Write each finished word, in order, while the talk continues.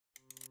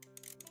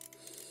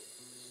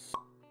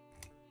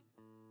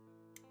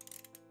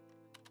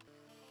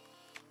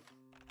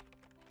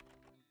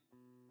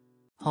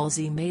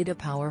Halsey made a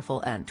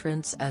powerful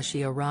entrance as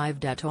she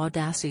arrived at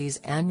Audacy's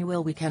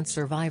annual We Can't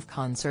Survive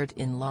concert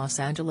in Los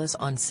Angeles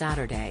on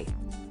Saturday.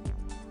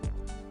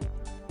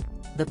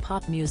 The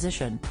pop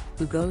musician,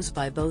 who goes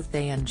by both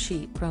they and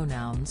she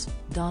pronouns,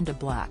 donned a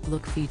black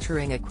look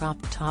featuring a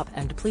cropped top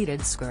and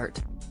pleated skirt.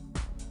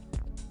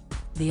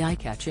 The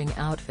eye-catching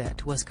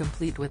outfit was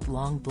complete with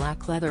long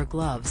black leather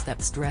gloves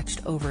that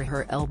stretched over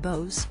her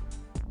elbows.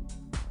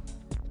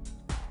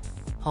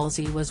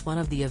 Halsey was one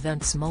of the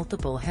event's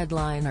multiple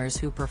headliners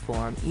who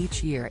perform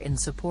each year in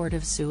support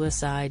of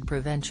suicide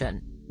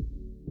prevention.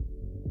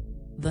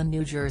 The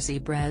New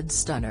Jersey-bred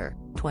stunner,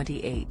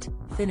 28,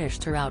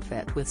 finished her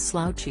outfit with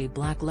slouchy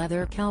black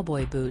leather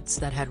cowboy boots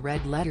that had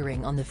red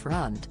lettering on the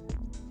front.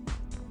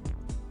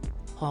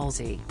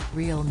 Halsey,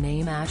 real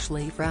name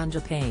Ashley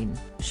Frangipane,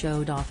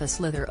 showed off a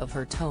slither of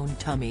her toned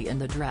tummy in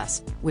the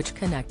dress, which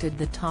connected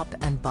the top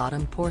and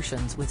bottom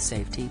portions with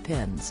safety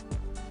pins.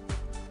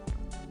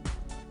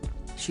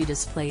 She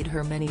displayed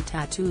her many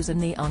tattoos in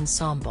the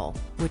ensemble,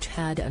 which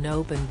had an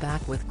open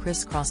back with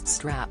crisscrossed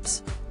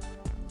straps.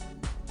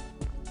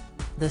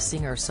 The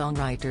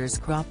singer-songwriter's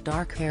cropped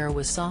dark hair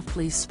was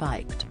softly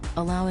spiked,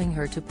 allowing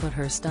her to put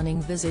her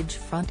stunning visage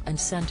front and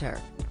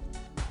center.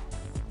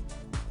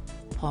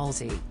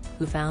 Halsey,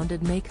 who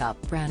founded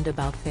makeup brand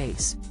About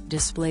Face,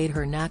 displayed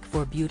her knack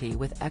for beauty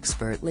with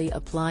expertly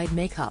applied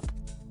makeup.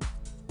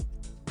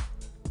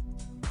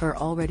 Her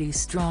already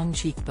strong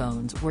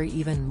cheekbones were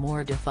even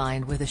more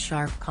defined with a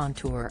sharp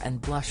contour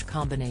and blush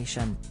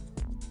combination.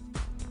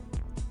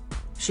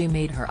 She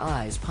made her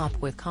eyes pop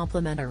with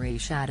complementary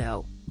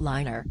shadow,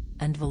 liner,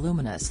 and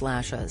voluminous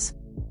lashes.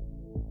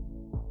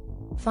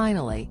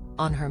 Finally,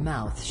 on her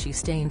mouth she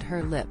stained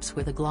her lips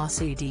with a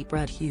glossy deep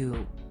red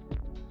hue.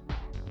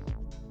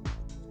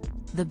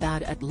 The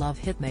Bad at Love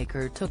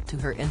hitmaker took to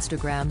her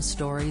Instagram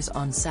stories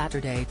on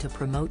Saturday to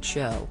promote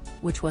show,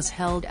 which was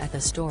held at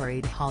the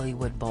storied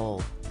Hollywood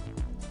Bowl.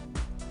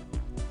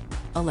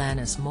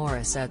 Alanis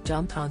Morissette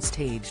jumped on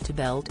stage to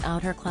belt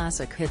out her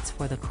classic hits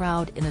for the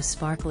crowd in a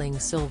sparkling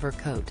silver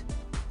coat.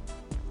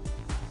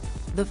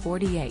 The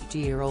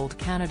 48-year-old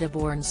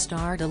Canada-born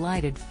star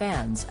delighted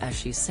fans as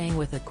she sang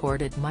with a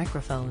corded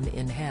microphone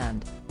in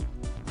hand.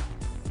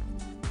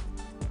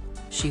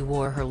 She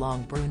wore her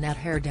long brunette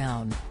hair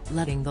down,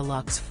 letting the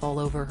locks fall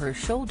over her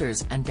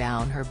shoulders and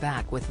down her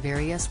back with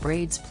various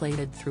braids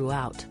plaited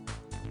throughout.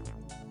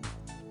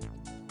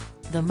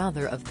 The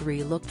mother of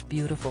three looked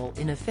beautiful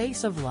in a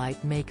face of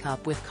light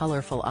makeup with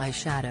colorful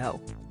eyeshadow.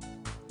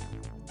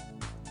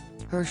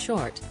 Her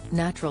short,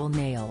 natural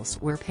nails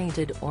were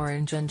painted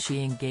orange and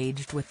she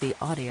engaged with the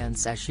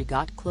audience as she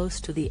got close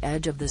to the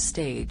edge of the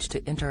stage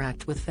to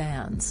interact with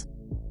fans.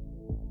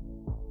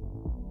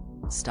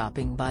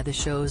 Stopping by the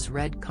show's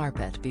red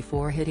carpet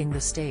before hitting the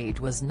stage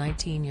was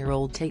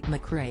 19-year-old Tate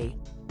McRae.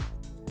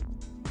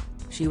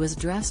 She was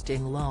dressed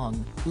in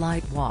long,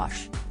 light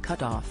wash,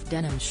 cut-off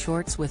denim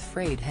shorts with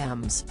frayed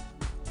hems.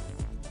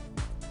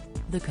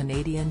 The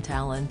Canadian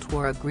talent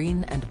wore a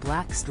green and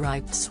black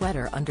striped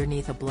sweater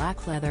underneath a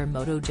black leather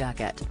moto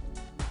jacket.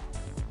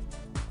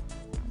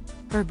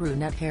 Her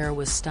brunette hair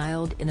was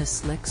styled in a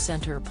slick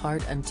center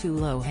part and two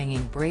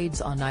low-hanging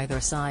braids on either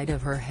side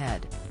of her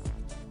head.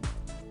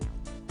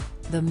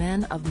 The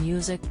men of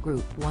music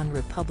group One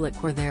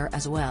Republic were there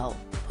as well,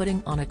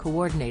 putting on a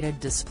coordinated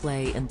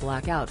display in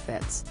black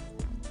outfits.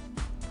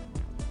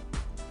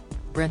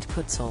 Brent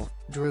Kutzel,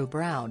 Drew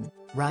Brown,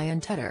 Ryan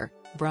Tedder,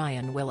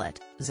 Brian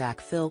Willett,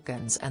 Zach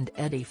Filkins and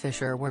Eddie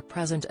Fisher were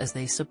present as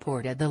they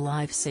supported the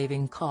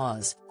life-saving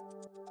cause.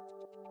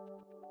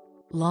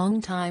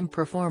 Longtime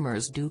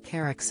performers Duke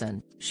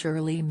Erickson,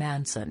 Shirley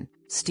Manson,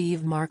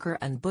 Steve Marker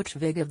and Butch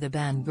Vig of the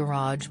band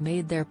Garage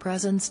made their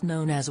presence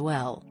known as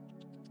well.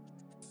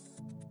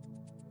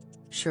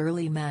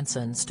 Shirley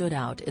Manson stood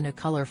out in a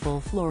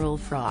colorful floral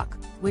frock,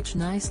 which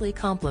nicely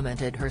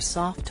complemented her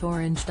soft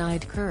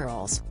orange-dyed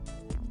curls.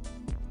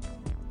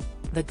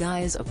 The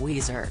guys of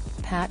Weezer,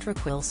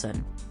 Patrick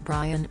Wilson,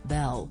 Brian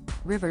Bell,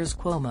 Rivers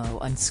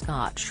Cuomo and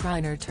Scott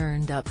Schreiner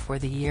turned up for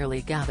the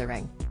yearly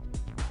gathering.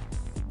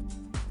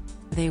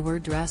 They were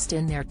dressed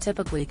in their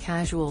typically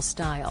casual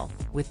style,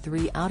 with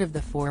 3 out of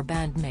the 4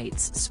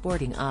 bandmates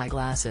sporting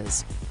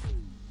eyeglasses.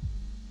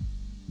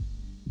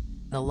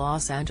 The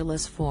Los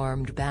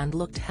Angeles-formed band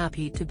looked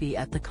happy to be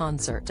at the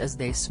concert as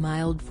they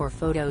smiled for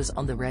photos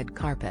on the red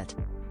carpet.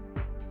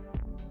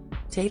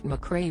 Tate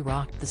McRae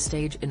rocked the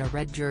stage in a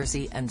red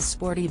jersey and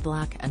sporty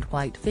black and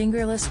white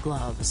fingerless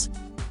gloves.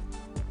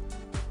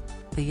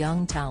 The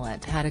young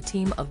talent had a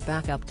team of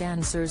backup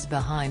dancers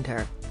behind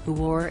her, who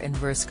wore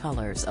inverse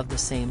colors of the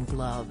same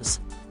gloves.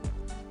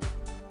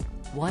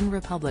 One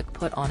Republic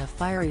put on a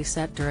fiery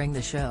set during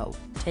the show,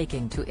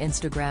 taking to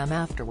Instagram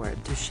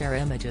afterward to share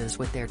images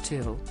with their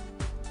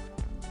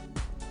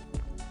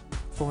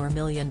 4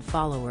 million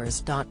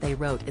followers. They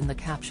wrote in the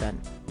caption,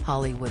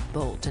 "Hollywood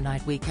Bowl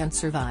tonight, we can't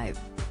survive."